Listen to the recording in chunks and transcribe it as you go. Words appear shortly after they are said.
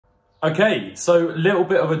Okay, so a little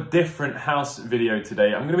bit of a different house video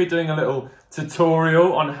today. I'm going to be doing a little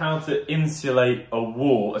tutorial on how to insulate a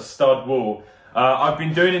wall, a stud wall. I've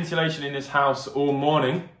been doing insulation in this house all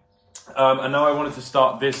morning, and now I wanted to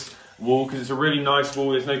start this wall because it's a really nice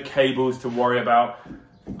wall. There's no cables to worry about.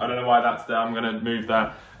 I don't know why that's there. I'm going to move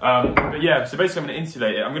that. But yeah, so basically I'm going to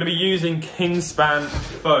insulate it. I'm going to be using Kingspan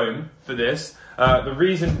foam for this. The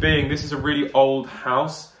reason being, this is a really old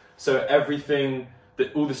house, so everything,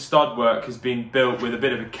 all the stud work has been built with a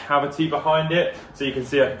bit of a cavity behind it. So you can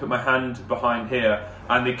see I can put my hand behind here,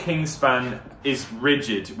 and the Kingspan is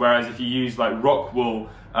rigid, whereas if you use like rock wool,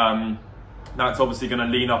 that's obviously going to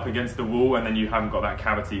lean up against the wall, and then you haven't got that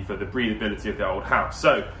cavity for the breathability of the old house.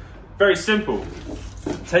 So very simple.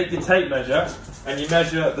 Take your tape measure and you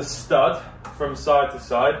measure the stud from side to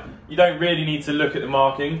side. You don't really need to look at the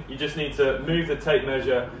marking. You just need to move the tape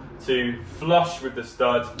measure to flush with the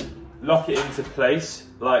stud, lock it into place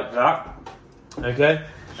like that, okay?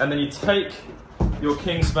 And then you take your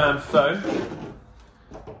Kingspan foam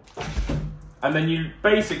and then you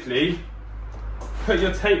basically put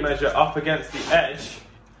your tape measure up against the edge,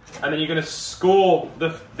 and then you're going to score the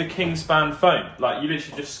Kingspan foam. Like, you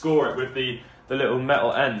literally just score it with the little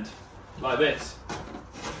metal end, like this.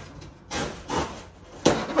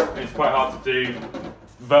 It's quite hard to do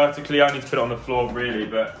vertically. I need to put it on the floor really,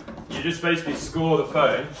 but you just basically score the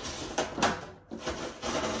foam.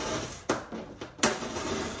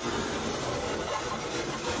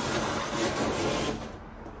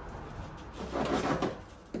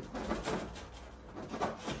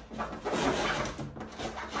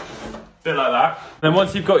 Bit like that. Then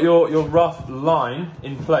once you've got your rough line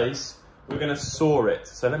in place, we're going to saw it.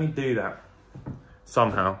 So let me do that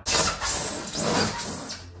somehow.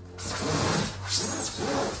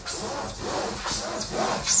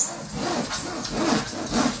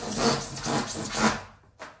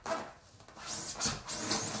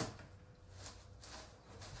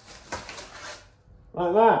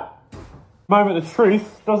 Like that. Moment of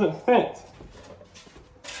truth, does it fit?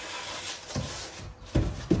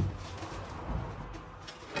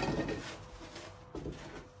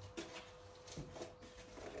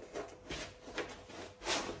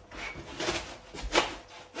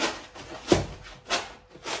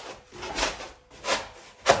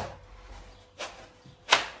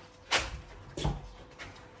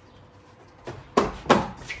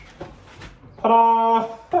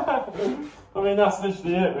 Ta-da! I mean, that's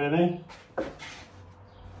literally it, really.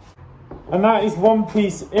 And that is one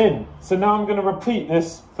piece in. So now I'm going to repeat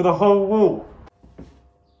this for the whole wall.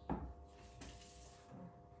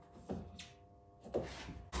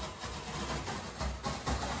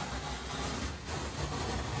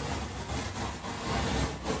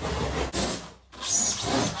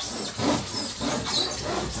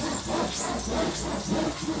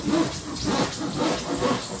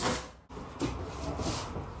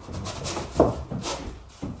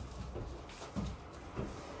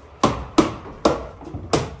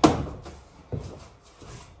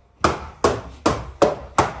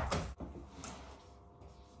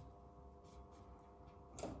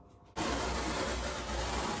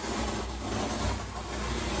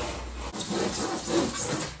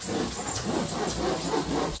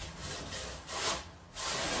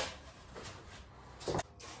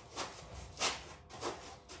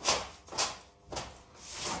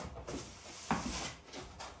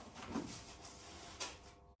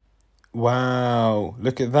 Wow,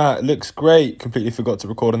 look at that. It looks great. Completely forgot to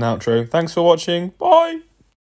record an outro. Thanks for watching. Bye.